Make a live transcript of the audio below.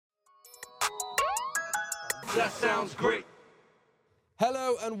That sounds great.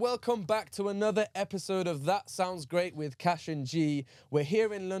 Hello and welcome back to another episode of That Sounds Great with Cash and G. We're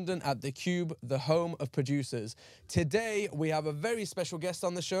here in London at The Cube, the home of producers. Today we have a very special guest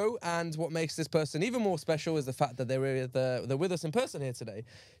on the show, and what makes this person even more special is the fact that they're with us in person here today.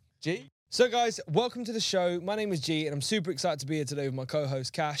 G? So guys, welcome to the show. My name is G and I'm super excited to be here today with my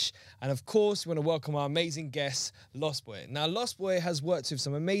co-host Cash. And of course, we want to welcome our amazing guest, Lostboy. Now, Lostboy has worked with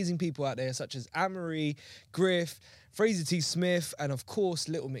some amazing people out there such as Anne-Marie, Griff, Fraser T. Smith, and of course,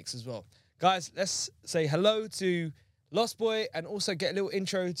 Little Mix as well. Guys, let's say hello to Lostboy and also get a little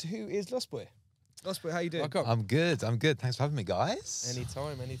intro to who is Lostboy. Lostboy, how you doing? Welcome. I'm good. Thanks for having me, guys.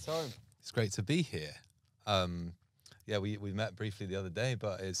 Anytime. It's great to be here. Yeah, we met briefly the other day,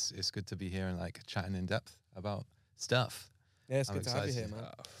 but it's good to be here and like chatting in depth about stuff. Yeah, it's I'm good to have you here, excited.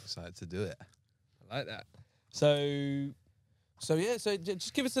 man. Excited to do it. I like that. So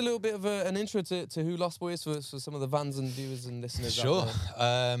Just give us a little bit of an intro to who Lostboy is for some of the fans and viewers and listeners. Sure.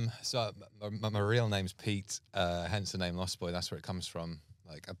 Out there. So my real name's Pete, hence the name Lostboy. That's where it comes from.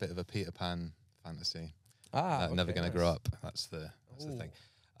 Like a bit of a Peter Pan fantasy. Never gonna grow up. That's the thing.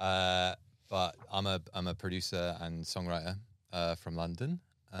 But I'm a producer and songwriter from London,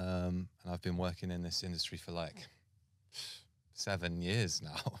 and I've been working in this industry for like 7 years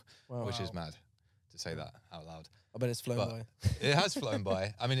now, which is mad to say that out loud. I bet it's flown by. It has flown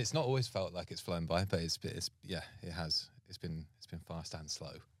by. I mean, it's not always felt like it's flown by, but it has. It's been fast and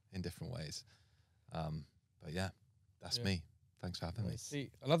slow in different ways. But yeah, that's me. Thanks for having me.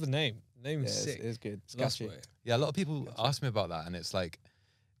 see, I love the name. The name is sick. It's good. It's catchy. Lostboy. Yeah, a lot of people ask me about that, and it's like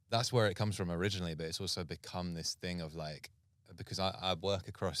that's where it comes from originally, but it's also become this thing of like, because I work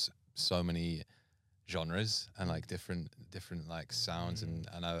across so many genres and like different like sounds, and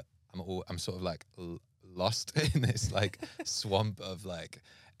I'm sort of like lost in this like swamp of like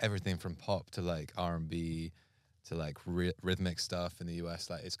everything from pop to like R&B to like rhythmic stuff in the US.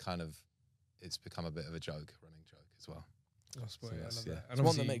 Like it's become a bit of a running joke as well. Lostboy, So I yes, love yeah. that. It's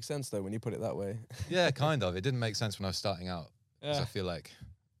one that makes sense though when you put it that way. Yeah, kind of. It didn't make sense when I was starting out. Because Yeah. I feel like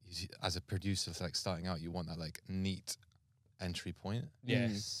as a producer, it's like starting out, you want that like neat entry point.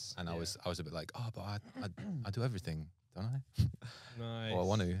 Yes. And I was a bit like, oh, but I do everything, don't I? Nice. Well, I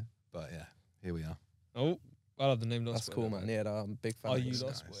want to, but yeah, here we are. Oh, I love the name Lostboy. That's cool, man. Yeah, no, I'm a big fan. Are of you this.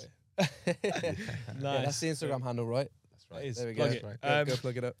 Lostboy? Yeah, that's the Instagram handle, right? That's That right. is. There we Plug go. it. Right. Go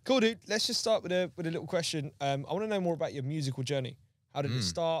plug it up. Cool, dude. Let's just start with a little question. I want to know more about your musical journey. How did it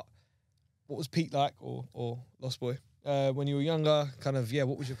start? What was Pete like, or Lostboy, when you were younger? Kind of, yeah.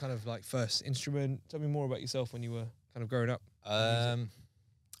 What was your kind of like first instrument? Tell me more about yourself when you were kind of growing up.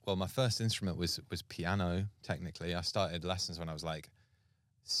 Well, my first instrument was piano. Technically, I started lessons when I was like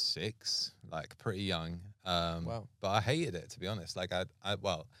 6, like pretty young. Wow. But I hated it, to be honest. Like I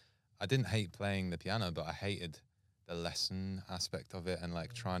didn't hate playing the piano, but I hated the lesson aspect of it and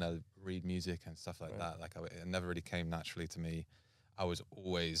like trying to read music and stuff like that. Like it never really came naturally to me. I was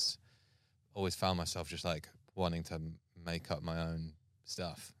always found myself just like wanting to make up my own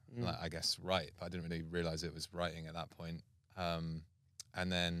stuff. Like I guess write, but I didn't really realize it was writing at that point. And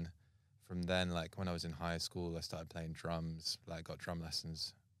then from then, like when I was in high school, I started playing drums, like got drum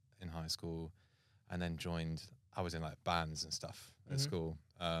lessons in high school, and then I was in like bands and stuff at school.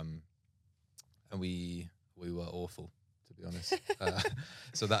 And we were awful, to be honest.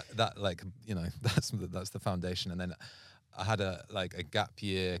 So that like, you know, that's the foundation. And then I had a gap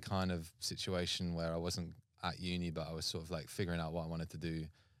year kind of situation where I wasn't at uni, but I was sort of like figuring out what I wanted to do.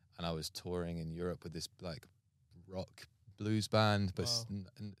 And I was touring in Europe with this like rock blues band, but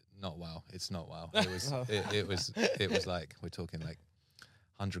not wow. It's not wow. It was it was like we're talking like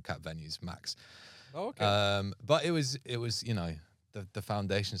 100 cap venues max. Oh, okay. But it was you know the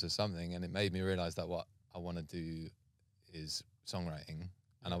foundations of something, and it made me realize that what I want to do is songwriting,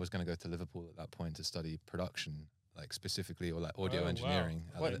 and I was going to go to Liverpool at that point to study production, like specifically or like audio engineering.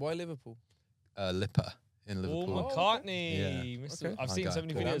 Why Liverpool? Lipper in Liverpool. Paul McCartney. Yeah. Mr. Okay. I've My seen guy, so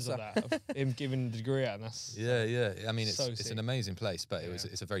many Paul. videos of that, of him giving the degree out, and that's Yeah. I mean, So it's sick. an amazing place, but Yeah.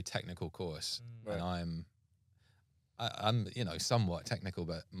 it's a very technical course, Right. and I'm you know somewhat technical,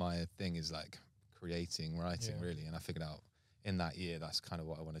 but my thing is like creating, writing, really. And I figured out in that year that's kind of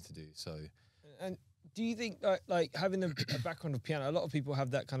what I wanted to do. So And do you think like having a background of piano, a lot of people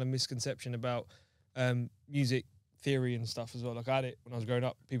have that kind of misconception about music theory and stuff as well. Like I had it when I was growing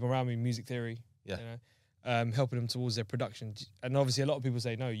up, people around me, music theory, Yeah. you know, helping them towards their production. And obviously a lot of people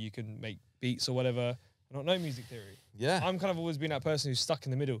say, no, you can make beats or whatever. I don't know music theory. yeah, I'm kind of always been that person who's stuck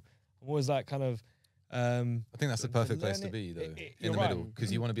in the middle. I'm always like kind of... I think that's the perfect place to learn be, though, it- in you're the right. middle,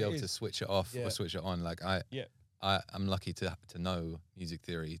 because you want to be able It to is. switch it off Yeah. or switch it on. Like I'm lucky to know music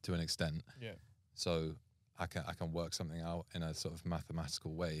theory to an extent. Yeah. So I can work something out in a sort of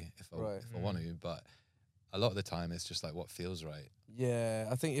mathematical way if Right. I want to, but a lot of the time it's just like what feels right. Yeah,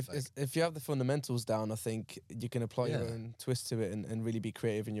 I think if you have the fundamentals down, I think you can apply your own twist to it and really be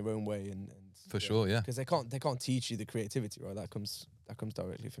creative in your own way. And For sure, yeah. because they can't teach you the creativity, right? That comes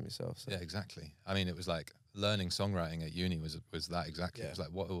directly from yourself. So. Yeah, exactly. I mean, it was like learning songwriting at uni was that exactly. Yeah. It was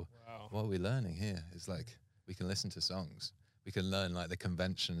like, what are we learning here? It's like we can listen to songs, we can learn like the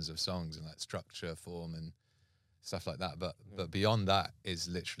conventions of songs and like structure, form, and stuff like that. But beyond that is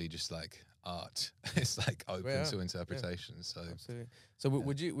literally just like art. It's like open to interpretation. So absolutely. So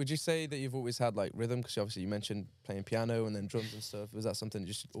would you say that you've always had like rhythm? Because obviously you mentioned playing piano and then drums and stuff. Was that something you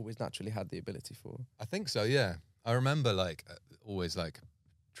just always naturally had the ability for? I think so. Yeah, I remember like always like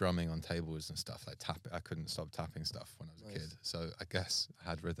drumming on tables and stuff, like I couldn't stop tapping stuff when I was a kid. So I guess I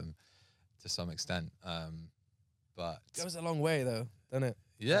had rhythm to some extent. But it goes a long way though, doesn't it?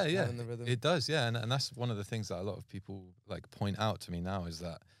 Yeah, it does. Yeah, and that's one of the things that a lot of people like point out to me now is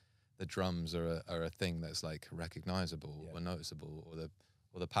that the drums are a thing that's like recognizable or noticeable,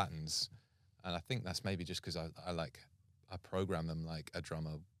 or the patterns. And I think that's maybe just because I program them like a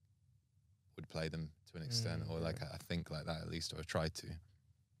drummer would play them to an extent, or like I think like that at least, or I try to.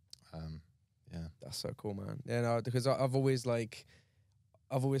 Yeah, that's so cool, man. Yeah, no, because I've always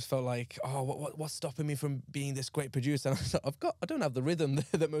felt like, oh, what's stopping me from being this great producer? And I was like, I don't have the rhythm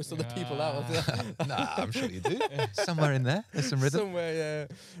that most other people out of. Nah, I'm sure you do. Somewhere in there, there's some rhythm. Somewhere,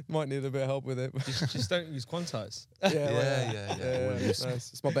 yeah. Might need a bit of help with it. just don't use quantize. Yeah. Nice.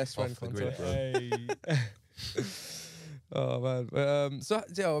 It's my best friend. Oh man. So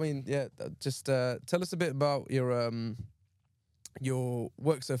yeah, I mean, just tell us a bit about your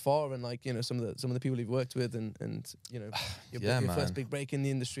work so far, and like, you know, some of the people you've worked with, and you know, your first big break in the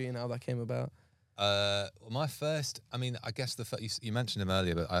industry and how that came about. My first, I mean, I guess you mentioned him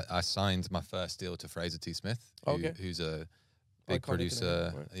earlier, but I signed my first deal to Fraser T. Smith, who's a big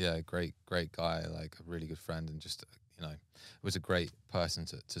producer. Right. Yeah, great guy, like a really good friend, and just, you know, was a great person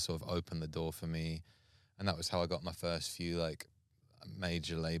to sort of open the door for me. And that was how I got my first few like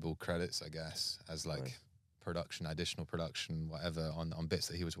major label credits, I guess, as like production, additional production, whatever, on bits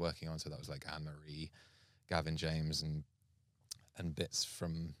that he was working on. So that was like Anne Marie, Gavin James, and bits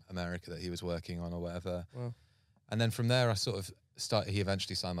from America that he was working on or whatever. Wow. And then from there I sort of started, he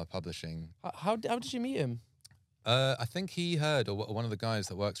eventually signed my publishing. How did you meet him? I think he heard, or one of the guys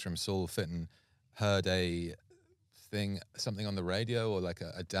that works for him, Saul Fitton, heard something on the radio, or like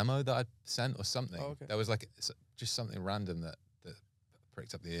a demo that I sent or something. Oh, okay. There was like just something random that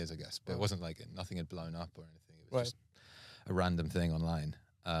pricked up the ears, I guess. But it wasn't like nothing had blown up or anything. It was just a random thing online.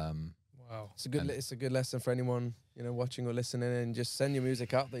 Wow, it's a good lesson for anyone, you know, watching or listening, and just send your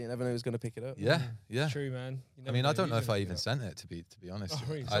music out there. You never know who's going to pick it up. Yeah. It's true, man. I mean, I don't know if I even sent it, to be honest.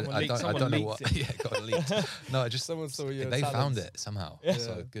 Oh, really? I don't know what. Yeah, got leaked. No, I just someone saw you. They found it somehow. Yeah.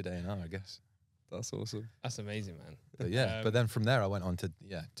 So good A&R, I guess. That's awesome. That's amazing, man. But but then from there I went on to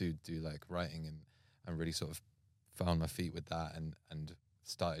do like writing and really sort of found my feet with that, and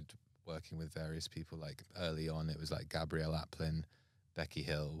started working with various people. Like early on it was like Gabrielle Aplin, Becky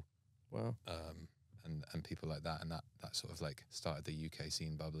Hill, wow, and people like that, and that sort of like started the UK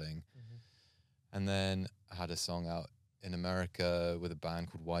scene bubbling. And then I had a song out in America with a band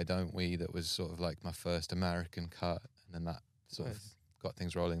called Why Don't We that was sort of like my first American cut, and then that sort of got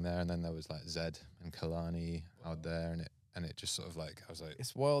things rolling there. And then there was like Zed and Kalani out there, and it just sort of like, I was like,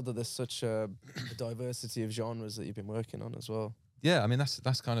 it's wild that there's such a diversity of genres that you've been working on as well. Yeah, I mean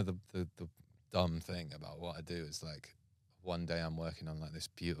that's kind of the dumb thing about what I do, is like one day I'm working on like this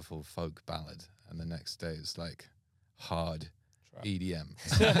beautiful folk ballad, and the next day it's like hard EDM.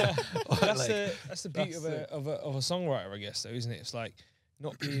 That's the beauty of a songwriter, I guess, though, isn't it? It's like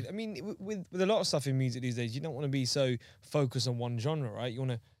not being. I mean, with a lot of stuff in music these days, you don't want to be so focused on one genre, right? You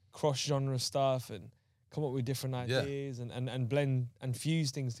want to cross genre stuff and come up with different ideas and blend and fuse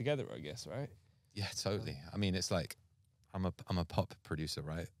things together, I guess, right? Yeah, totally. I mean, it's like I'm a pop producer,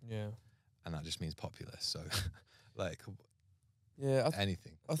 right? Yeah. And that just means popular. So like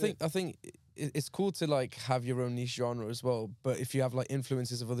anything. I think it's cool to like have your own niche genre as well, but if you have like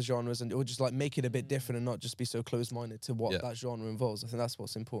influences of other genres, and or just like make it a bit different and not just be so close-minded to what that genre involves, I think that's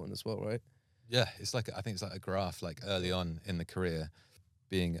what's important as well, right? Yeah, it's like, I think it's like a graph, like early on in the career,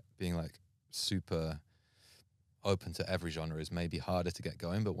 being like super open to every genre is maybe harder to get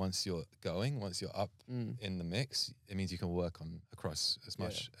going, but once you're up in the mix, it means you can work on across as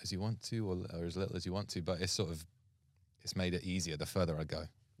much as you want to, or as little as you want to, but it's made it easier the further I go.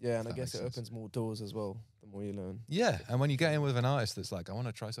 Yeah, and I guess it opens more doors as well, the more you learn. Yeah, and when you get in with an artist that's like, I want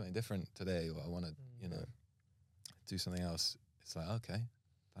to try something different today, or I want to, do something else, it's like, okay,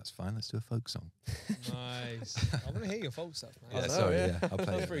 that's fine. Let's do a folk song. Nice. I want to hear your folk stuff, man. Yeah, know, sorry. yeah. Yeah, I'll play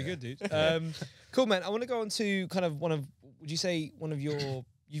That's it. pretty Yeah. good, dude. Cool, man. I want to go on to kind of would you say one of your,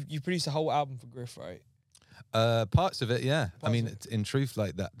 you produced a whole album for Griff, right? Parts of it, yeah. I Parts mean, of it. in truth,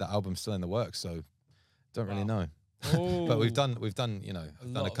 like the album's still in the works, so don't really Wow. know. Oh. But we've done, you know, I've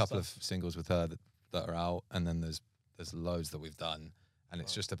done lot a of couple of stuff. singles with her that are out, and then there's loads that we've done, and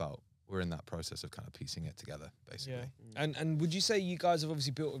it's just about, we're in that process of kind of piecing it together, basically. Yeah. And would you say you guys have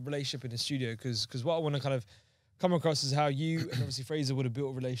obviously built a relationship in the studio? Because what I want to kind of come across is how you and obviously Fraser would have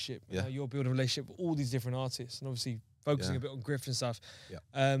built a relationship. Yeah. How you're building a relationship with all these different artists, and obviously focusing Yeah. a bit on Griff and stuff. Yeah.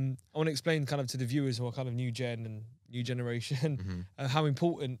 I want to explain kind of to the viewers who are kind of new gen and new generation how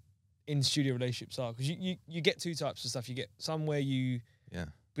important in studio relationships are. Because you get two types of stuff. You get some where you Yeah.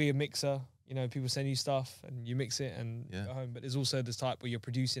 be a mixer. You know, people send you stuff and you mix it and go home. But there's also this type where you're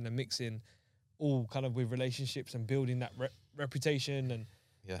producing and mixing, all kind of with relationships and building that reputation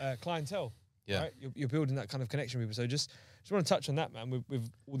and clientele. Yeah. Right? You're building that kind of connection with people. So just want to touch on that, man, with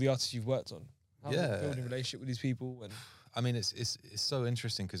all the artists you've worked on. How's it building a relationship with these people? And I mean, it's so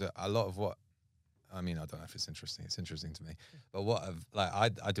interesting because a lot of what, I mean, I don't know if it's interesting. It's interesting to me, but what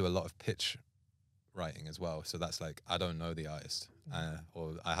I do a lot of pitch writing as well. So that's like, I don't know the artist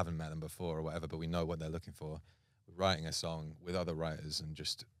or I haven't met them before or whatever, but we know what they're looking for. Writing a song with other writers and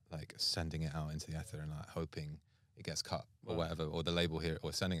just like sending it out into the ether and like hoping it gets cut or whatever, or the label here,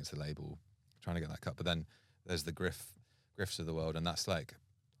 or sending it to the label, trying to get that cut. But then there's the Griffs of the world, and that's like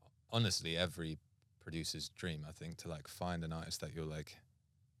honestly every producer's dream, I think, to like find an artist that you're like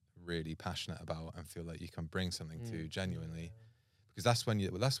really passionate about and feel like you can bring something to genuinely, because that's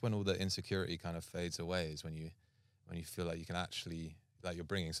when all the insecurity kind of fades away, is when you feel like you can actually, like you're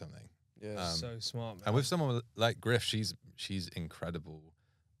bringing something. Yeah. so smart, man. And with someone like Griff, she's incredible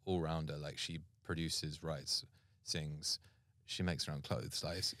all-rounder. Like she produces, writes, sings, she makes her own clothes.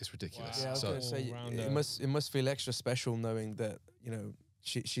 Like it's ridiculous. Wow. Yeah, I was So gonna say all-rounder. it must feel extra special knowing that, you know,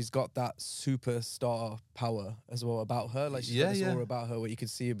 she's got that superstar power as well about her. Like she's got this aura about her where you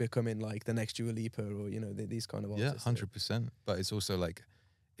could see her becoming like the next Dua Lipa or, you know, these kind of artists. 100%. But it's also like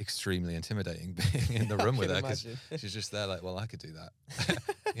extremely intimidating being in the room with her, because she's just there like, well, I could do that.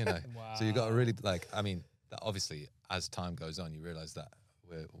 You know. Wow. So you got to really like, I mean, that obviously as time goes on, you realize that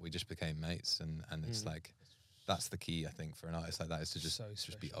we just became mates, and it's like, that's the key, I think, for an artist like that, is to just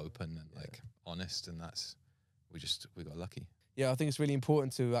be special. open and like honest, and that's we got lucky. Yeah, I think it's really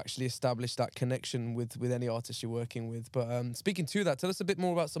important to actually establish that connection with any artist you're working with. But speaking to that, tell us a bit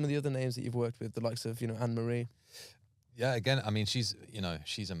more about some of the other names that you've worked with, the likes of, you know, Anne Marie. Yeah, again, I mean, she's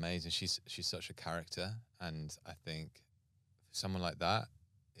amazing. She's such a character, and I think for someone like that,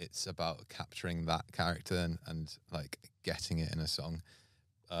 it's about capturing that character and like getting it in a song.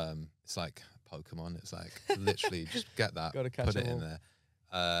 It's like Pokemon. It's like literally just get that, Gotta catch put it them in there.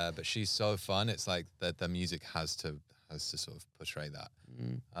 But she's so fun. It's like the music has to sort of portray that.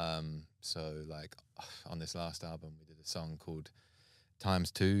 So like on this last album, we did a song called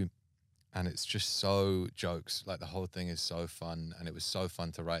 ×2. And it's just so jokes. Like the whole thing is so fun, and it was so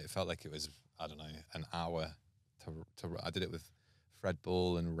fun to write. It felt like it was, I don't know, an hour to I did it with Fred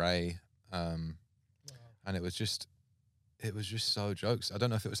Ball and Ray, and it was just so jokes. I don't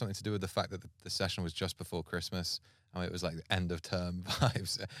know if it was something to do with the fact that the session was just before Christmas. I mean, it was like the end of term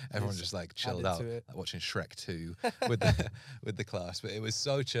vibes. Everyone just like chilled out, like watching Shrek 2 with the class. But it was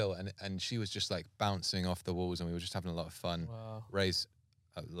so chill, and she was just like bouncing off the walls, and we were just having a lot of fun. Wow. Ray's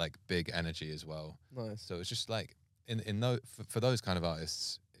like big energy as well. Nice. So it's just like for those kind of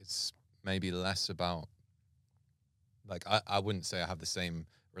artists, it's maybe less about like I wouldn't say I have the same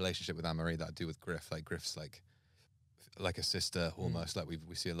relationship with Anne Marie that I do with Griff. Like Griff's like a sister almost. Like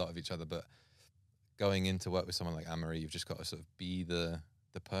we see a lot of each other, but going into work with someone like Anne Marie, you've just got to sort of be the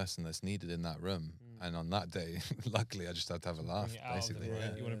person that's needed in that room. And on that day, luckily, I just had to have a laugh, basically.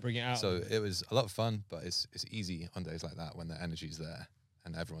 Yeah. You want to bring it out. So it was a lot of fun, but it's easy on days like that when the energy's there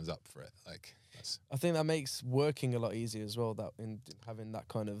and everyone's up for it. Like I think that makes working a lot easier as well, that in having that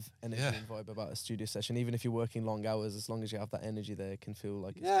kind of energy and vibe about a studio session. Even if you're working long hours, as long as you have that energy there, it can feel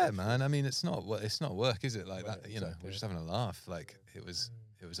like it's yeah, man. I mean, it's not work, is it? Like Right, that, you know, we're just having a laugh. Like it was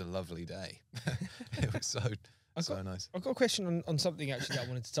a lovely day. It was so nice. I've got a question on something actually that I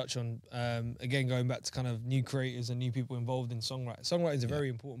wanted to touch on. Again, going back to kind of new creators and new people involved in songwriting. Songwriting is a very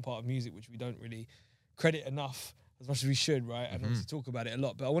important part of music, which we don't really credit enough as much as we should, right? And obviously talk about it a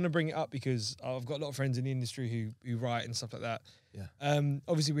lot. But I want to bring it up because I've got a lot of friends in the industry who write and stuff like that. Yeah.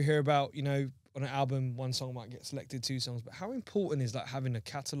 Obviously, we hear about, you know, on an album, one song might get selected, 2 songs. But how important is like having a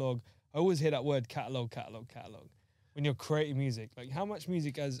catalogue? I always hear that word catalogue. When you're creating music, like how much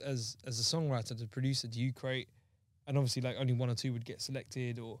music as a songwriter, as a producer, do you create and obviously like only one or two would get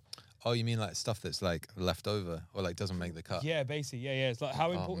selected, or Oh, you mean like stuff that's like left over or like doesn't make the cut? yeah, basically, yeah. It's like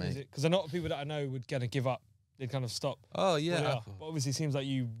how important is mate. it? Because a lot of people that I know would kind of give up. They'd kind of stop. Oh where they yeah. are. But obviously, it seems like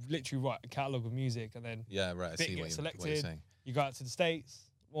you literally write a catalogue of music and then Yeah, right. I bit see gets what you're selected. saying. You go out to the States,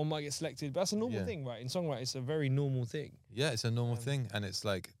 one might get selected, but that's a normal thing, right? In songwriting, it's a very normal thing. Yeah, it's a normal thing, and it's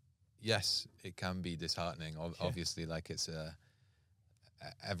like, yes, it can be disheartening. Obviously, like it's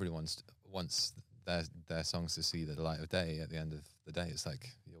everyone's wants their songs to see the light of day. At the end of the day, it's like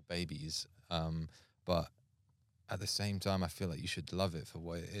your babies. But at the same time, I feel like you should love it for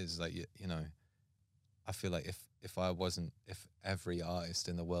what it is. Like you know, I feel like if every artist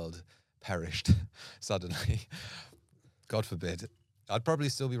in the world perished suddenly, God forbid, I'd probably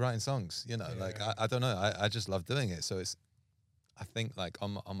still be writing songs. You know, like I don't know. I just love doing it. So I think like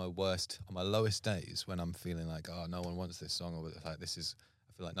on my lowest days when I'm feeling like, oh, no one wants this song, or like I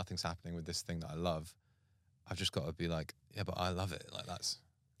feel like nothing's happening with this thing that I love. I've just got to be like, yeah, but I love it. Like that's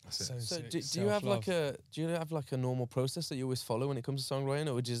it. So do you have like a normal process that you always follow when it comes to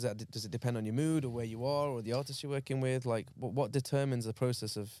songwriting, or does it depend on your mood or where you are or the artist you're working with? Like what determines the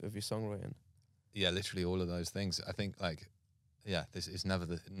process of your songwriting? Yeah, literally all of those things. I think like, yeah, this is never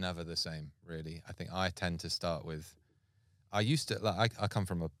the same really. I think I tend to start with, I used to like I come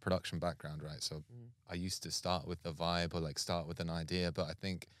from a production background, right? So I used to start with the vibe or like start with an idea, but I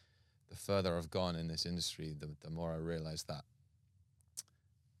think the further I've gone in this industry, the more I realize that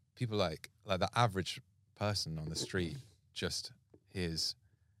people like the average person on the street just hears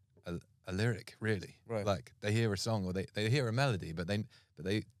a lyric, really. Right. Like they hear a song or they hear a melody, but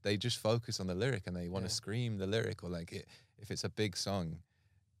they just focus on the lyric and they want to scream the lyric, or like if it's a big song,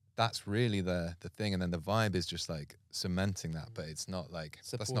 that's really the thing, and then the vibe is just like cementing that, but it's not like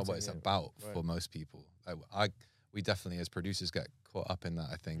that's not what it's about for most people. We definitely as producers get caught up in that,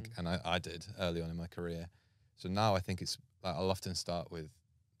 I think, and I did early on in my career. So now I think it's like I'll often start with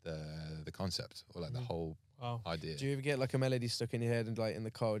the concept or like the whole idea. Do you ever get like a melody stuck in your head and like in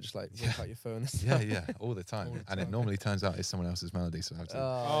the car just like whip out your phone and stuff? Yeah, all the time. And it normally turns out it's someone else's melody, so I have to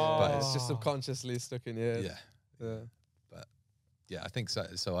but it's just subconsciously stuck in your head. Yeah. But yeah, I think so.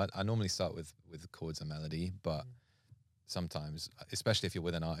 So I normally start with chords and melody, but sometimes, especially if you're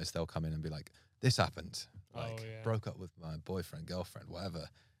with an artist, they'll come in and be like, this happened. Like broke up with my boyfriend, girlfriend, whatever.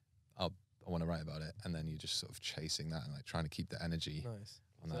 I want to write about it. And then you're just sort of chasing that and like trying to keep the energy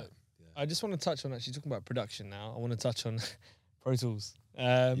on that. I just want to touch on actually talking about production now. I want to touch on Pro Tools.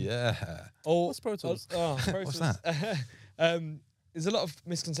 What's Pro Tools? Pro What's Tools. There's a lot of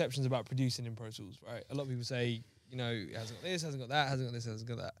misconceptions about producing in Pro Tools, right? A lot of people say, you know, it hasn't got this, hasn't got that, hasn't got this, hasn't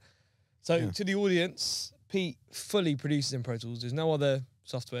got that. So to the audience, Pete fully produces in Pro Tools. There's no other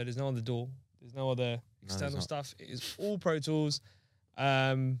software. There's no other DAW. There's no other external stuff. It is all Pro Tools.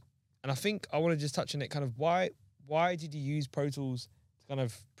 And I think I want to just touch on it. Kind of why did you use Pro Tools to kind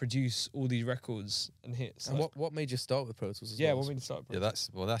of produce all these records and hits? And what made you start with Pro Tools? What made you start with Pro Tools?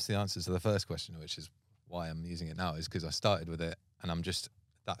 That's the answer to the first question, which is why I'm using it now, is because I started with it and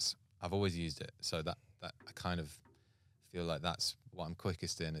I've always used it. So that I kind of feel like that's what I'm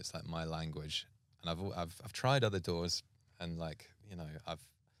quickest in. It's like my language, and I've tried other DAWs, and like, you know, I've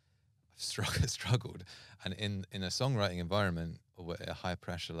struggled. And in a songwriting environment or a high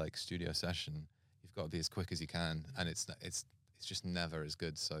pressure like studio session, you've got to be as quick as you can, and it's just never as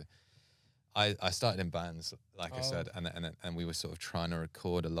good. So I started in bands, like I said, and we were sort of trying to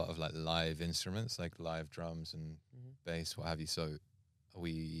record a lot of like live instruments, like live drums and bass, what have you. So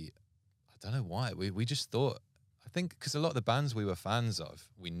I don't know why, we just thought, I think because a lot of the bands we were fans of,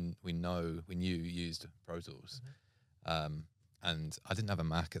 we knew used Pro Tools. And I didn't have a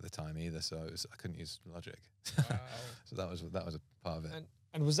Mac at the time either, so I couldn't use Logic. Wow. So that was a part of it.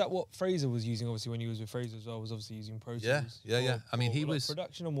 And was that what Fraser was using? Obviously, when he was with Fraser as well, was obviously using Pro Tools. Yeah. I mean, he was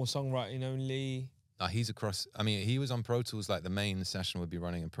production or more songwriting only. No, he's across. I mean, he was on Pro Tools. Like the main session would be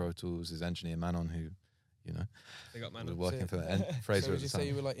running in Pro Tools. His engineer Manon, who, you know, they got was working for Fraser. So would you say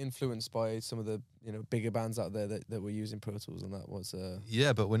you were like influenced by some of the, you know, bigger bands out there that were using Pro Tools, and that was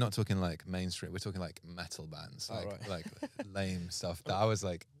Yeah, but we're not talking like mainstream. We're talking like metal bands, like lame stuff. That I was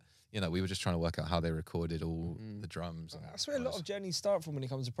like, you know, we were just trying to work out how they recorded all the drums. And that's where a lot of journeys start from when it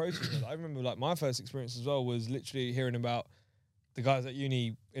comes to Pro Tools. I remember like my first experience as well was literally hearing about the guys at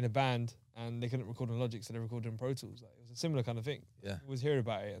uni in a band and they couldn't record on Logic, so they recorded on Pro Tools. Like, it was a similar kind of thing. Yeah, you always hear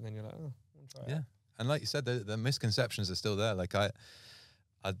about it, and then you're like, oh, I want to try it. And like you said, the misconceptions are still there. Like I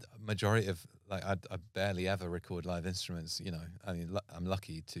majority of like I barely ever record live instruments. You know, I mean, I'm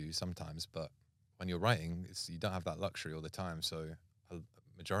lucky to sometimes, but when you're writing, you don't have that luxury all the time. So a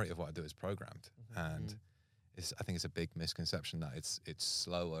majority of what I do is programmed, and I think it's a big misconception that it's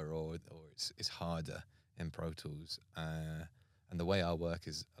slower or it's harder in Pro Tools, and the way I work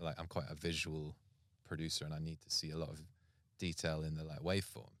is like I'm quite a visual producer, and I need to see a lot of detail in the like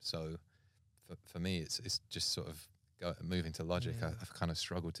waveform. So for me, it's just sort of moving to Logic. I've kind of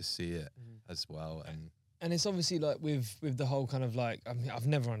struggled to see it as well, and it's obviously like with the whole kind of like, I mean, I've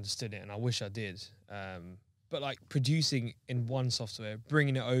never understood it, and I wish I did. But like producing in one software,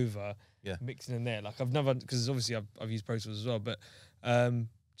 bringing it over, mixing in there. Like I've never, because obviously I've used Pro Tools as well, but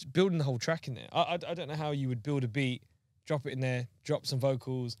just building the whole track in there. I don't know how you would build a beat, drop it in there, drop some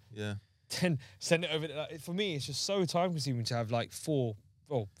vocals, then send it over. Like, for me, it's just so time consuming to have like 3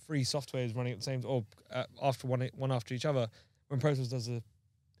 softwares running at the same, or after one after each other. When Pro Tools does the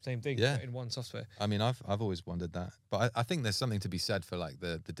same thing in one software. I mean, I've always wondered that, but I think there's something to be said for like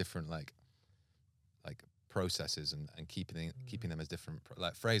the different like processes and keeping them as different.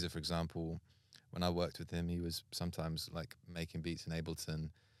 Like Fraser, for example, when I worked with him, he was sometimes like making beats in Ableton,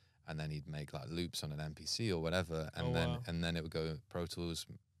 and then he'd make like loops on an MPC or whatever, and then it would go Pro Tools,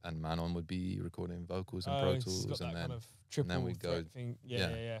 and Manon would be recording vocals in Pro Tools, and then kind of then we go thing.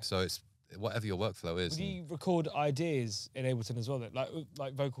 Yeah. So it's whatever your workflow is. Would you record ideas in Ableton as well, then?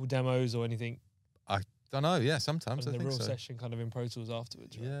 Like vocal demos or anything? I don't know. Yeah, sometimes I think the real so. session kind of in Pro Tools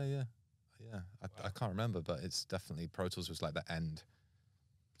afterwards. Right? Yeah. I can't remember, but it's definitely Pro Tools was like the end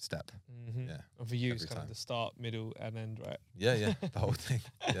step. Yeah. And for you, it's kind of the start, middle, and end, right? Yeah, the whole thing.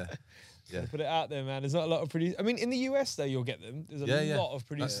 Yeah. So put it out there, man. There's not a lot of producers. I mean, in the US, though, you'll get them. There's a lot of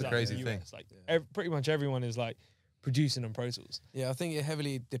producers. That's the crazy thing. Like pretty much everyone is like producing on Pro Tools. Yeah, I think it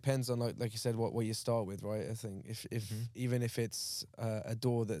heavily depends on like you said what you start with, right? I think if even if it's a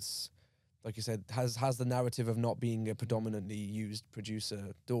DAW that's, like you said, has the narrative of not being a predominantly used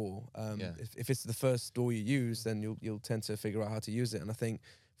producer DAW. If it's the first DAW you use, then you'll tend to figure out how to use it. And I think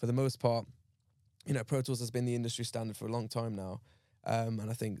for the most part, Pro Tools has been the industry standard for a long time now.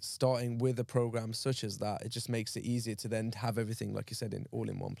 And I think starting with a program such as that, it just makes it easier to then have everything, like you said, all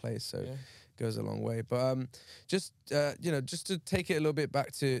in one place. So it goes a long way. But just to take it a little bit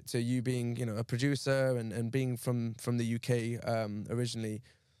back to you being, a producer and being from the UK originally,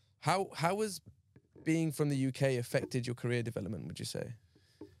 how has being from the UK affected your career development, would you say?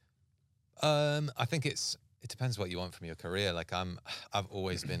 I think it depends what you want from your career. Like I've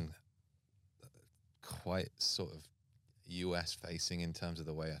always been quite sort of US facing in terms of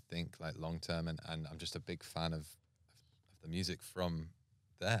the way I think, like long term, and I'm just a big fan of the music from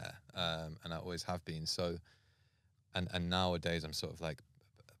there, and I always have been. So, and nowadays I'm sort of like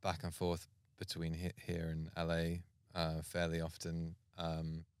back and forth between here and LA fairly often.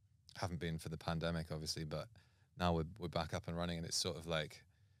 Haven't been for the pandemic, obviously, but now we're back up and running, and it's sort of like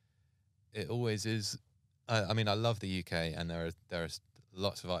it always is. I mean, I love the UK, and there are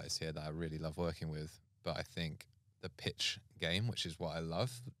lots of artists here that I really love working with, but I think the pitch game, which is what I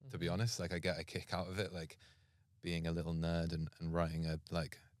love, to be honest, like I get a kick out of it, like being a little nerd and writing a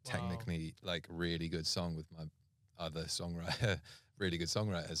technically like really good song with my other really good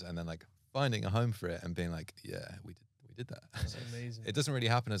songwriters, and then like finding a home for it and being like, yeah, we did that. That's amazing. It doesn't really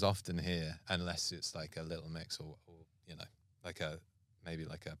happen as often here unless it's like a little mix or like maybe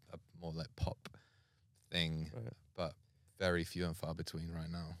like a more like pop thing, but very few and far between right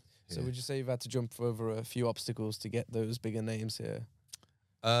now. So would you say you've had to jump over a few obstacles to get those bigger names here?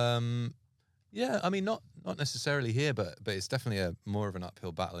 Yeah, I mean not necessarily here, but it's definitely more of an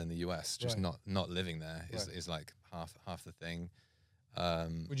uphill battle in the US. Just not living there is like half the thing.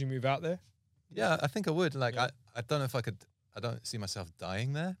 Would you move out there? Yeah, I think I would. Like I don't know if I could. I don't see myself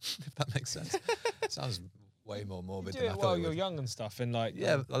dying there, if that makes sense. It sounds way more morbid than I thought. While you're young and stuff, and like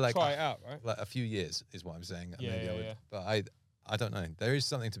try it out, right? Like a few years is what I'm saying. Yeah, maybe I would. But I don't know. There is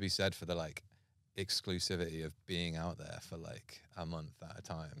something to be said for the like exclusivity of being out there for like a month at a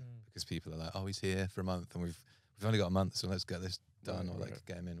time, because people are like, oh, he's here for a month, and we've only got a month, so let's get this done, or like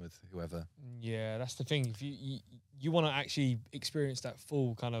get him in with whoever. Yeah, that's the thing. If you want to actually experience that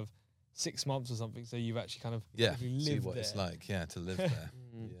full kind of 6 months or something, so you've actually kind of see what it's like, to live there.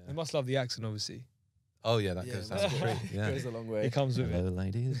 You must love the accent, obviously. Oh yeah, that goes down the street. Yeah, goes a long way. It comes with Hello,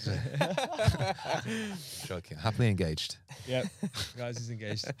 ladies. Joking. Happily engaged. Yep, guys, he's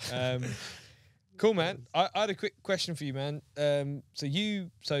engaged. Cool, man. I had a quick question for you, man.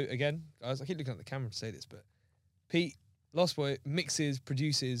 So again, guys, I keep looking at the camera to say this, but Pete, Lostboy, mixes,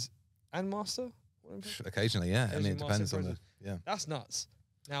 produces, and master. Occasionally, yeah. I mean, it depends on That's nuts.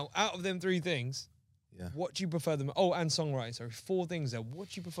 Now, out of them 3 things, what do you prefer the most? Oh, and songwriting. Sorry, 4 things there. What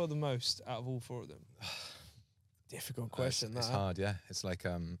do you prefer the most out of all 4 of them? Difficult question. It's hard, yeah. It's like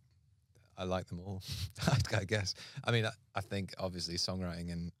I like them all, I guess. I mean, I think obviously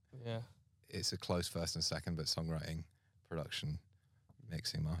songwriting and it's a close first and second, but songwriting, production,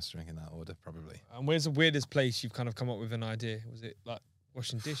 mixing, mastering in that order, probably. And where's the weirdest place you've kind of come up with an idea? Was it like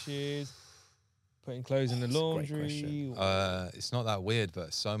washing dishes, putting clothes in the That's a great laundry? question. It's not that weird,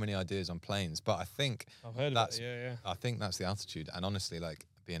 but so many ideas on planes. But I think I've heard of that's it. Yeah. I think that's the altitude, and honestly, like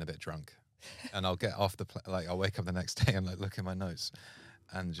being a bit drunk, and I'll get off the like I'll wake up the next day and like look at my notes,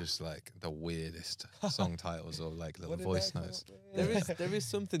 and just like the weirdest song titles or like little voice notes. There is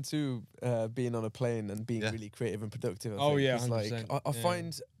something to being on a plane and being really creative and productive. I think. Yeah, It's 100%. like I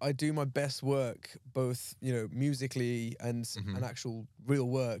find I do my best work both musically and actual real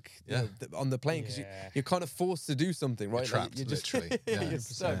work on the plane because you're kind of forced to do something, right? You're trapped, you're just literally. Yeah. you're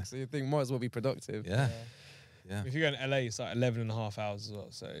stuck, so you think might as well be productive. Yeah. Yeah. If you go to LA, it's like 11 and a half hours as well.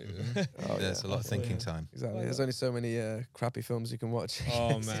 So There's a lot of thinking time. Exactly. There's only so many crappy films you can watch.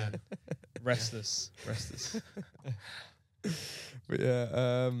 oh man, restless. But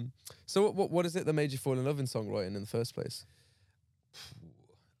yeah. So what is it that made you fall in love in songwriting in the first place?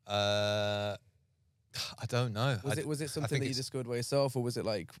 I don't know. Was it something that you discovered by yourself, or was it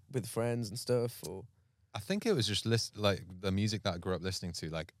like with friends and stuff? Or I think it was just like the music that I grew up listening to.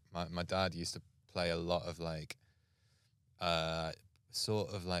 Like my dad used to play a lot of like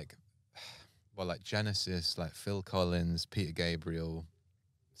sort of like like Genesis, like Phil Collins, Peter Gabriel,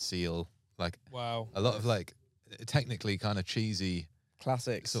 Seal, like Wow. a lot of like technically kind of cheesy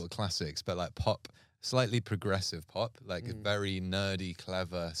classics. sort of classics, but like pop, slightly progressive pop, like very nerdy,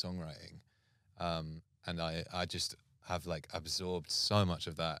 clever songwriting. And I just have like absorbed so much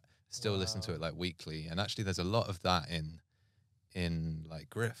of that. Still listen to it like weekly, and actually there's a lot of that in like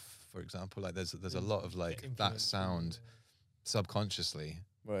Griff, for example. Like there's a lot of like that sound subconsciously,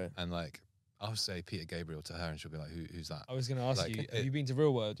 Right. and like I'll say Peter Gabriel to her, and she'll be like, "Who's that?" I was going to ask Like, you, have you been to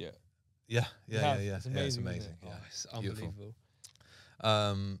Real World yet? Yeah. It's amazing. Yeah, it's isn't amazing. it? Yeah, Oh, it's beautiful.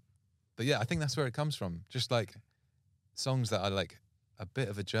 unbelievable. But yeah, I think that's where it comes from. Just like songs that are like a bit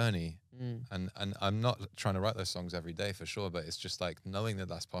of a journey, and I'm not trying to write those songs every day for sure, but it's just like knowing that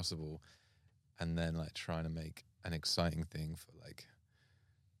that's possible, and then like trying to make an exciting thing for like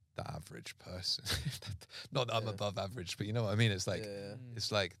the average person. Not that I'm above average, but you know what I mean. It's like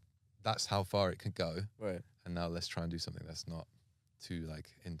it's like that's how far it can go, Right. and now let's try and do something that's not too like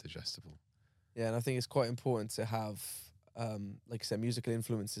indigestible. Yeah, and I think it's quite important to have, like I said, musical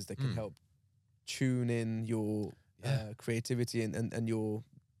influences that can help tune in your creativity and your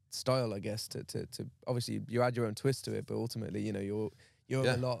style, I guess. To obviously you add your own twist to it, but ultimately, you're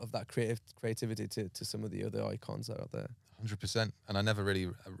a lot of that creativity to some of the other icons that are out there. 100%. And I never really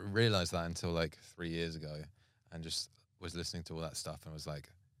realized that until like 3 years ago, and just was listening to all that stuff and was like,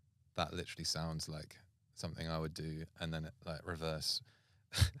 that literally sounds like something I would do. And then it, like reverse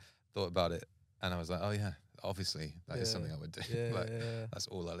thought about it, and I was like, oh yeah, obviously that is something I would do. That's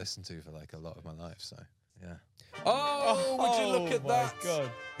all I listened to for like a lot of my life. So yeah. Oh, would you look at my that? God.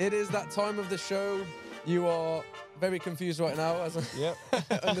 It is that time of the show. You are very confused right now,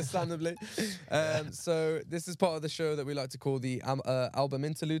 understandably. So this is part of the show that we like to call the album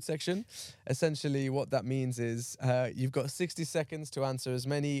interlude section. Essentially, what that means is you've got 60 seconds to answer as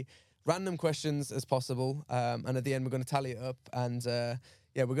many random questions as possible, and at the end we're going to tally it up, and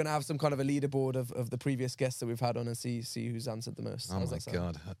we're going to have some kind of a leaderboard of the previous guests that we've had on and see who's answered the most. Oh How's my that sound?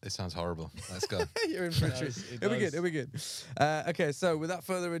 God, it sounds horrible. Let's go. You're in for a treat. It'll be good. It'll be good. Okay, so without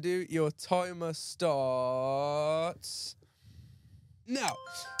further ado, your timer starts now.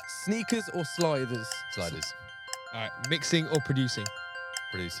 Sneakers or sliders? Sliders. All right, mixing or producing?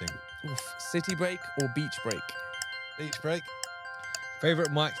 Producing. Oof. City break or beach break? Beach break.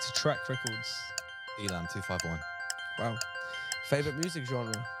 Favorite mic to track records? Elam 251. Wow. Favorite music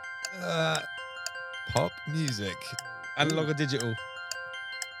genre? Pop music. Analog or digital?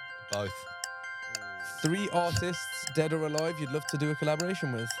 Both. 3 artists, dead or alive, you'd love to do a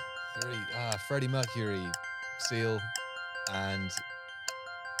collaboration with? 3. Freddie Mercury, Seal, and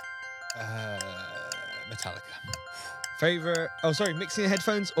Metallica. Mixing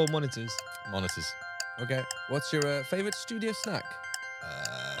headphones or monitors? Monitors. Okay. What's your favorite studio snack?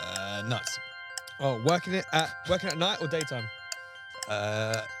 Nuts. Oh, working at night or daytime?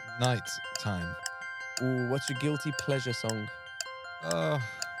 Night time. Ooh, what's your guilty pleasure song?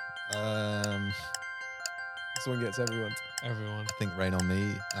 This one gets everyone. Everyone. I think Rain on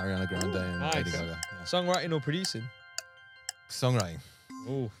Me, Ariana Grande, and nice. Lady Gaga. Yeah. Songwriting or producing? Songwriting.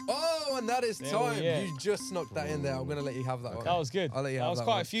 Ooh. Oh, and that is There time. we- yeah. You just snuck that in there. I'm going to let you have that one. That was good. I'll let you that have was that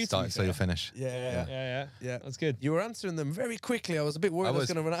quite one. a few. Start so you'll finish. Yeah. Yeah. That's good. You were answering them very quickly. I was a bit worried I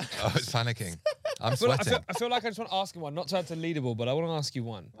was going to run out. I was panicking. I'm I sweating. feel like I just want to ask you one, not to add to the leaderboard, but I want to ask you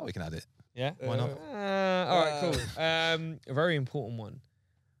one. Oh, we can add it. Yeah? Why not? All right, cool. A very important one.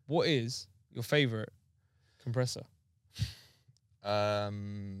 What is your favorite compressor?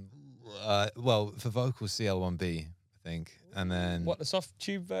 Well, for vocals, CL1B, I think, and then What, the soft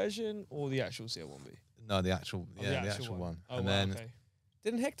tube version or the actual CL1B? no, the actual, Oh, the actual one. Oh, and wow, then okay.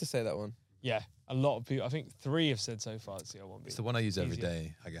 Didn't Hector say that one? Yeah, a lot of people. I think 3 have said so far it's CL1B. it's the one I use every Easier.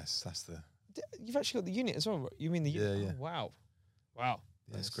 day. I guess that's the. You've actually got the unit as well. You mean the unit? Yeah, yeah. Oh, wow. Wow.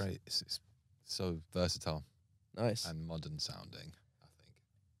 Yeah, it's Nice. great. It's so versatile Nice. and modern sounding, I think.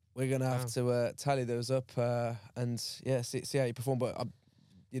 We're gonna have Wow. to tally those up and yeah, see how you perform. But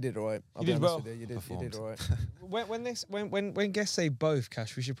you did all right. I'll You be did honest well. with you. You did Performed. all right. When guests say both,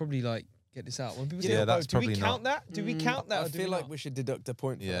 Cash, we should probably like get this out. When people say Yeah, both, that's do we probably count not- that? Do we count that? I or do feel we like not? we should deduct a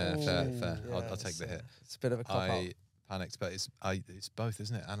point. For Yeah, that. fair. Yeah, I'll take the hit. It's a bit of a cop out. I panicked, but it's both,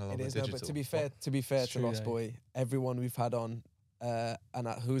 isn't it? Analog It and is, no, digital. but to be fair It's to true, Lost though. Boy, everyone we've had on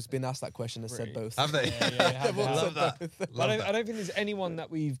who's been asked that question has said Really? both. Have they? Yeah, yeah, they have They've all that. said Love that. both. But I don't think there's anyone that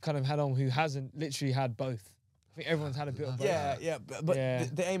we've kind of had on who hasn't literally had both. I think everyone's had a bit of both. Yeah, but Yeah.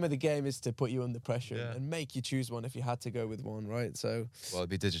 The aim of the game is to put you under pressure Yeah. and make you choose one if you had to go with one, right? So Well, it'd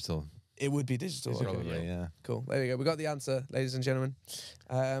be digital, it would be digital. Digital, okay. probably. Yeah. Cool. There we go. We got the answer, ladies and gentlemen.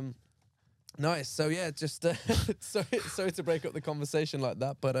 Nice. So yeah, just sorry to break up the conversation like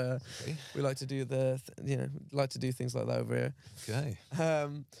that, but we like to do like to do things like that over here. Okay.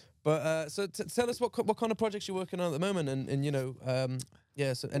 So tell us what kind of projects you're working on at the moment, and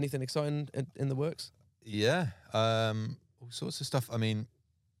so anything exciting in the works? Yeah. All sorts of stuff. I mean,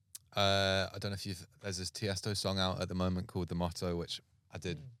 I don't know if there's this Tiesto song out at the moment called The Motto, which I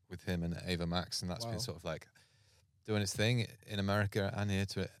did with him and Ava Max, and that's Wow. been sort of like doing its thing in America and here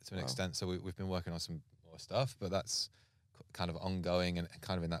to an Wow. extent. So we've been working on some more stuff, but that's kind of ongoing and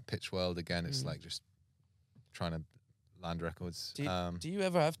kind of in that pitch world again. It's like just trying to land records. Do you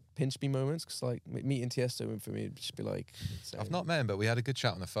ever have pinch me moments? Because like meeting Tiesto and for me, it'd just be like. Insane. I've not met him, but we had a good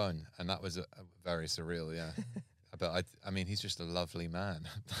chat on the phone, and that was very surreal. Yeah, but I mean, he's just a lovely man,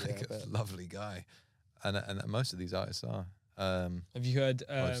 like Yeah, I a bet. lovely guy, and most of these artists are. Have you heard?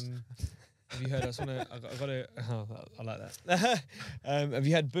 Most. Have you heard? I got to. Oh, I like that. Have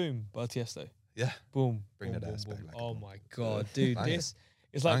you had "Boom" by Tiesto? Yeah, Boom. Bring boom, that boom, ass back boom. like a Oh bomb. my god, dude! Banger. This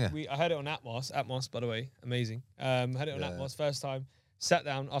it's like Banger. I heard it on Atmos, by the way, amazing. Had it on Yeah. Atmos first time. Sat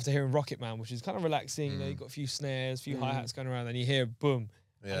down after hearing Rocket Man, which is kind of relaxing. You know, you got a few snares, a few hi hats going around, and you hear boom.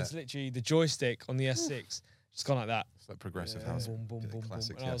 And yeah. it's literally the joystick on the S6 just gone like that. It's like progressive Yeah. house. Boom, boom, the boom, boom.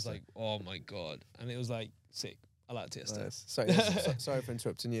 classic And I was Tiesto. like, oh my god! And it was like sick. I like Tiesto. Nice. Sorry for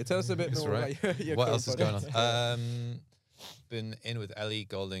interrupting you. Tell us a bit It's more all right. about your What current else is going project. on? Been in with Ellie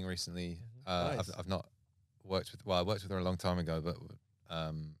Golding recently. Nice. I've not worked with. Well, I worked with her a long time ago, but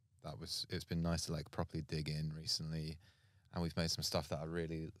it's been nice to like properly dig in recently, and we've made some stuff that I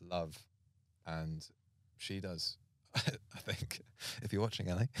really love, and she does. I think if you're watching,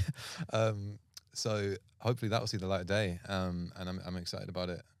 Ellie. So hopefully that will see the light of day, and I'm excited about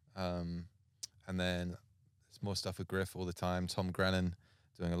it. And then there's more stuff with Griff all the time. Tom Grennan,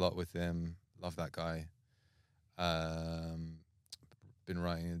 doing a lot with him. Love that guy.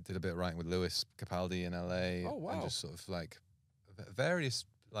 Did a bit of writing with Lewis Capaldi in LA. Oh, wow. And just sort of like various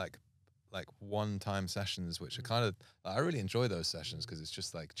like one-time sessions, which are kind of I really enjoy those sessions because it's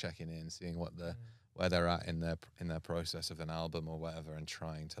just like checking in, seeing what where they're at in their process of an album or whatever, and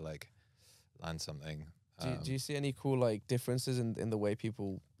trying to like land something. Do you see any cool like differences in the way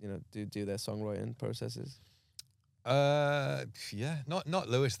people do their songwriting processes? Yeah, not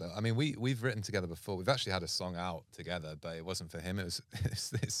Lewis though. I mean, we've written together before. We've actually had a song out together, but it wasn't for him. It was it's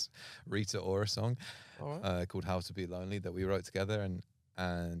this Rita Ora song All right. called "How to Be Lonely" that we wrote together,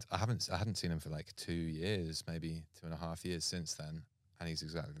 and I hadn't seen him for like 2 years, maybe 2.5 years since then, and he's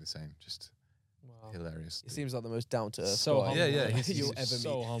exactly the same, just Wow. hilarious. He seems like the most down to earth So guy humble. Yeah, bro. he's you'll ever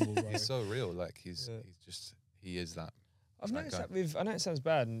so meet. humble, bro. He's so real. Like he is that. I've that noticed guy. that with. I know it sounds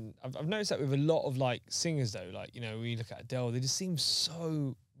bad, and I've noticed that with a lot of like singers though. Like when you look at Adele, they just seem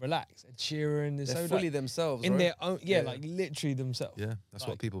so relaxed. Ed Sheeran, they're They're so fully like, themselves, in right? their own. Yeah, Yeah. like literally themselves. Yeah, that's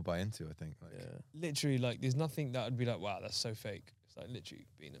what Like- people buy into. I think. Like, Yeah. Literally, like there's nothing that would be like, wow, that's so fake. It's like literally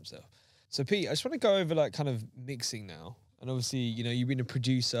being themselves. So Pete, I just want to go over like kind of mixing now, and obviously you've been a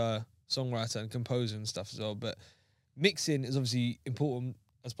producer, songwriter, and composer and stuff as well. But mixing is obviously important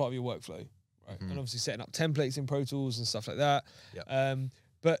as part of your workflow, right? And obviously setting up templates in Pro Tools and stuff like that. Yep.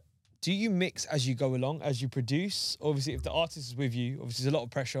 But do you mix as you go along, as you produce? Obviously, if the artist is with you, obviously there's a lot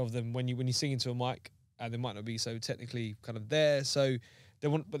of pressure of them when you sing into a mic, and they might not be so technically kind of there. So they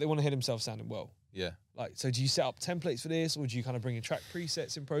want to hear themselves sounding well. yeah. Like, so do you set up templates for this, or do you kind of bring in track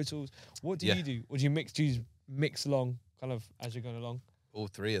presets in Pro Tools? What do Yeah. you do? Or do you mix? Do you mix along, kind of as you're going along? All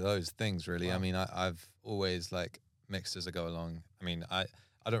three of those things really. Wow. I mean, I've always like mixed as I go along. I mean, I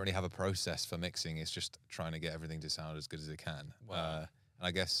I don't really have a process for mixing. It's just trying to get everything to sound as good as it can. Wow. And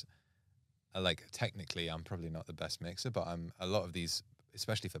I guess, like, technically, I'm probably not the best mixer, but I'm a lot of these,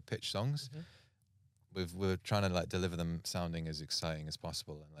 especially for pitch songs, we're trying to like deliver them sounding as exciting as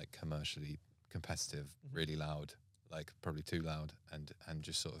possible and like commercially competitive, really loud, like probably too loud, and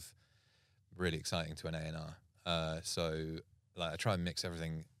just sort of really exciting to an A&R. So like I try and mix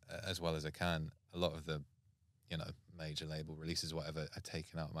everything as well as I can. A lot of the, you know, major label releases, whatever, are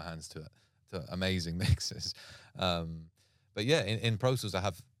taken out of my hands to amazing mixes. But yeah, in Pro Tools, I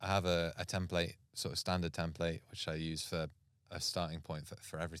have a template, sort of standard template, which I use for a starting point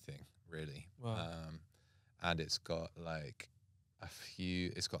for everything, really. Wow. And it's got like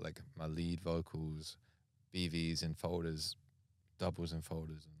it's got like my lead vocals, BVs in folders, doubles in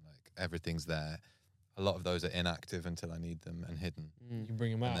folders, and like everything's there. A lot of those are inactive until I need them and hidden. You can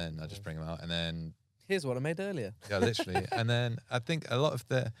bring them out. And then I just bring them out, and then Here's what I made earlier. yeah, literally. And then I think a lot of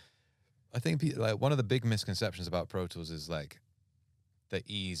like one of the big misconceptions about Pro Tools is like the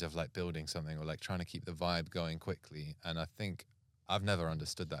ease of like building something or like trying to keep the vibe going quickly. And I think I've never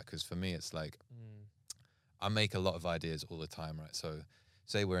understood that, because for me it's like I make a lot of ideas all the time, right? So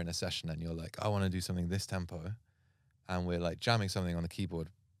say we're in a session and you're like, I want to do something this tempo, and we're like jamming something on the keyboard,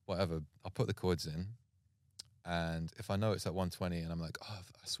 whatever. I'll put the chords in, and if I know it's at 120 and I'm like, oh,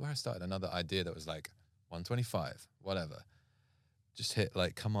 I swear I started another idea that was like 125, whatever. Just hit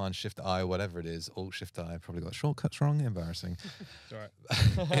like Command Shift I, whatever it is, Alt Shift I. Probably got shortcuts wrong. Embarrassing. It's all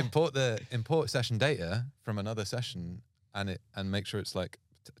right. import session data from another session, and make sure it's like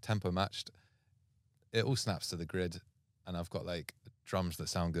tempo matched. It all snaps to the grid, and I've got like drums that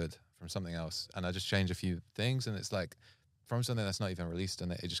sound good from something else, and I just change a few things, and it's like from something that's not even released,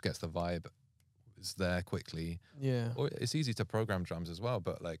 and it just gets the vibe. It's there quickly. Yeah. Or it's easy to program drums as well,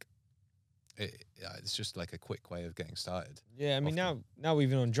 but like it's just like a quick way of getting started. Yeah, I mean now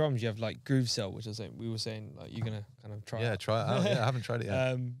even on drums you have like Groove Cell, which we were saying like you're gonna kind of try. Yeah, try it out. Yeah, I haven't tried it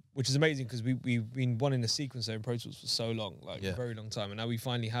yet. Which is amazing, because we've been wanting a sequencer in Pro Tools for so long, like a very long time, and now we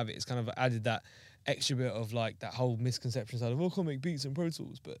finally have it. It's kind of added that extra bit of like that whole misconception side of, oh, I can't make beats in Pro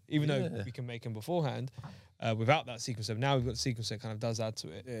Tools, but even though we can make them beforehand without that sequencer, now we've got the sequencer, it kind of does add to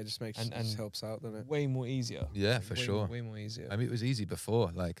it. Yeah, it just makes and just helps out, doesn't it? way more easier. Yeah, like, for way sure. Way more easier. I mean, it was easy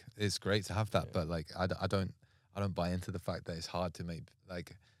before. Like, it's great to have that, but like, I don't buy into the fact that it's hard to make.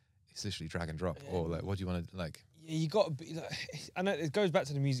 Like, it's literally drag and drop, or like, what do you want to like? Yeah, you got to be. Like, and it goes back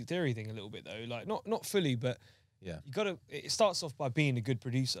to the music theory thing a little bit though. Like, not fully, but Yeah, you got to. It starts off by being a good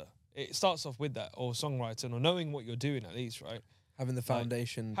producer. It starts off with that, or songwriting, or knowing what you're doing at least, right? Having the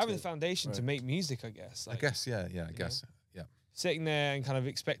foundation. Having the foundation to make music, I guess. Like, I guess. Yeah. I guess. Yeah. Sitting there and kind of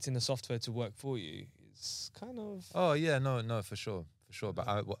expecting the software to work for you is kind of. Oh yeah, no, for sure. But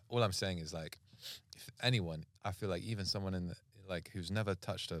all I'm saying is like, if anyone, I feel like even someone in the, like who's never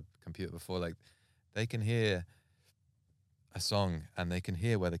touched a computer before, like they can hear a song and they can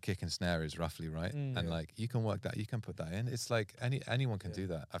hear where the kick and snare is roughly, right? And like you can work that, you can put that in. It's like anyone can do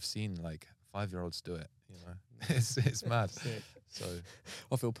that. I've seen like 5-year-olds do it. You know, it's mad. So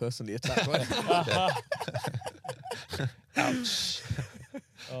I feel personally attacked. Right? Ouch.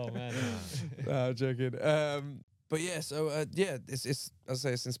 Oh man. No, I'm joking. But yeah, so yeah, it's as I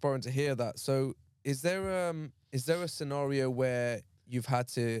say, it's inspiring to hear that. So is there a scenario where you've had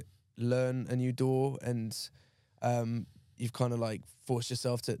to learn a new DAW and you've kind of like forced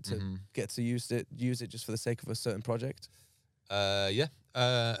yourself to get to use it just for the sake of a certain project? Yeah.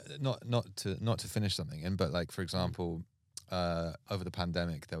 Not to finish something in, but like for example, over the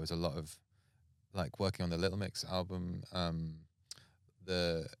pandemic there was a lot of like working on the Little Mix album.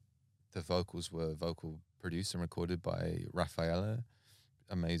 The vocals were vocal produced and recorded by Rafaela,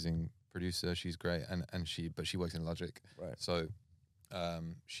 amazing producer. She's great, and she works in Logic, right? So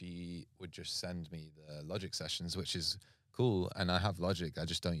she would just send me the Logic sessions, which is cool, and I have Logic, I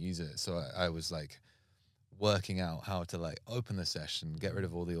just don't use it. So I was like working out how to like open the session, get rid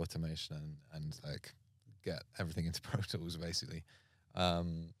of all the automation, and like get everything into Pro Tools basically.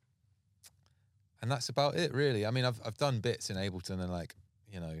 And that's about it really. I mean, I've done bits in Ableton, and like,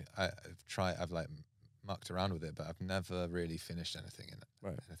 you know, I've like mucked around with it, but I've never really finished anything in it.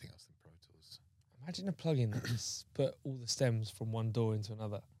 Right. Anything else in Pro Tools. Imagine a plugin that's put all the stems from one DAW into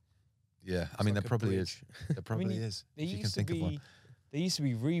another. Yeah, It's I mean like there a probably bridge. is. There probably is. There If you can used to think of one. be, there used to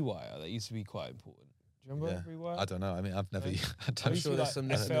be Rewire. That used to be quite important. Do you remember Rewire? I don't know. I mean, I've never. No? I I'm don't. sure like there's some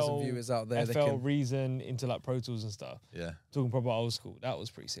listeners and viewers out there that FL can. Reason into like Pro Tools and stuff. Yeah. Talking proper old school. That was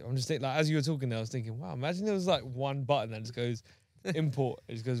pretty sick. I'm just thinking, like, as you were talking there, I was thinking, wow, imagine there was like one button that just goes import.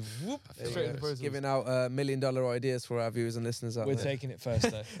 It just goes whoop There you straight in go. the process. Giving out $1 million ideas for our viewers and listeners out We're there. taking it first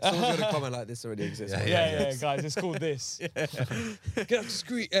though. Someone's got a comment like this already exists. Yeah, guys, it's called this. Get up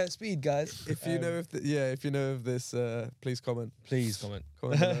to speed, guys. If you know if you know of this, please comment. Please comment.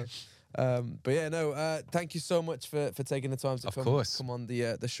 Comment below. But yeah, no. Thank you so much for taking the time to Of come course. on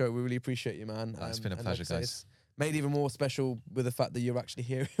the show. We really appreciate you, man. It's been a and pleasure, like I say, guys. it's made even more special with the fact that you're actually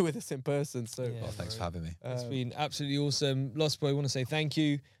here with us in person. So Yeah. Well, thanks for having me. It's been absolutely awesome. Lostboy, I want to say thank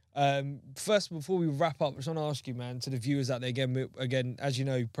you. First, before we wrap up, I just want to ask you, man, to the viewers out there, again, as you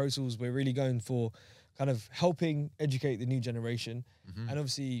know, Pro Tools, we're really going for kind of helping educate the new generation. And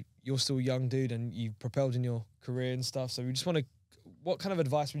obviously, you're still a young dude and you've propelled in your career and stuff. So we just want to, what kind of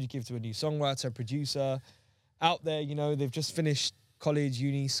advice would you give to a new songwriter, producer out there? You know, they've just finished college,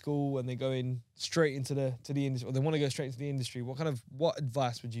 uni, school, and they're going straight into the industry, or they want to go straight into the industry. What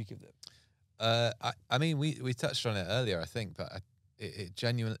advice would you give them? I mean, we touched on it earlier, I think, but it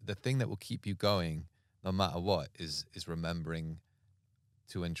genuinely, the thing that will keep you going no matter what is remembering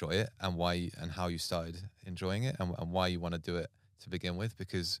to enjoy it and why and how you started enjoying it and why you want to do it to begin with,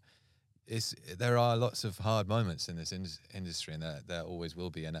 because there are lots of hard moments in this industry, and there always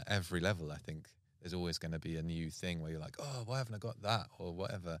will be, and at every level I think there's always going to be a new thing where you're like, oh, why haven't I got that or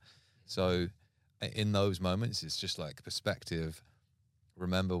whatever. So in those moments, it's just like perspective.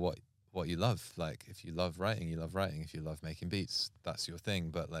 Remember what you love. Like if you love writing, you love writing. If you love making beats, that's your thing.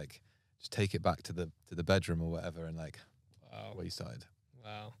 But like, just take it back to the bedroom or whatever, and like, where you started.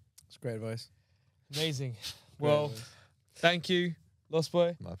 Wow, it's great advice. Amazing. Well, thank you,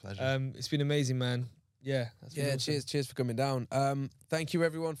 Lostboy. My pleasure. It's been amazing, man. Yeah. That's been awesome. Cheers for coming down. Thank you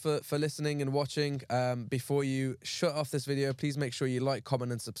everyone for listening and watching. Before you shut off this video, please make sure you like,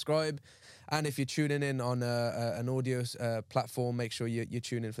 comment, and subscribe. And if you're tuning in on an audio platform, make sure you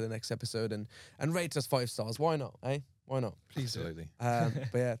tune in for the next episode and rate us 5 stars. Why not? Why not? Please do. Absolutely.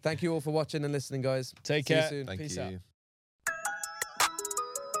 But yeah, thank you all for watching and listening, guys. Take See you care. soon. Thank Peace you. out.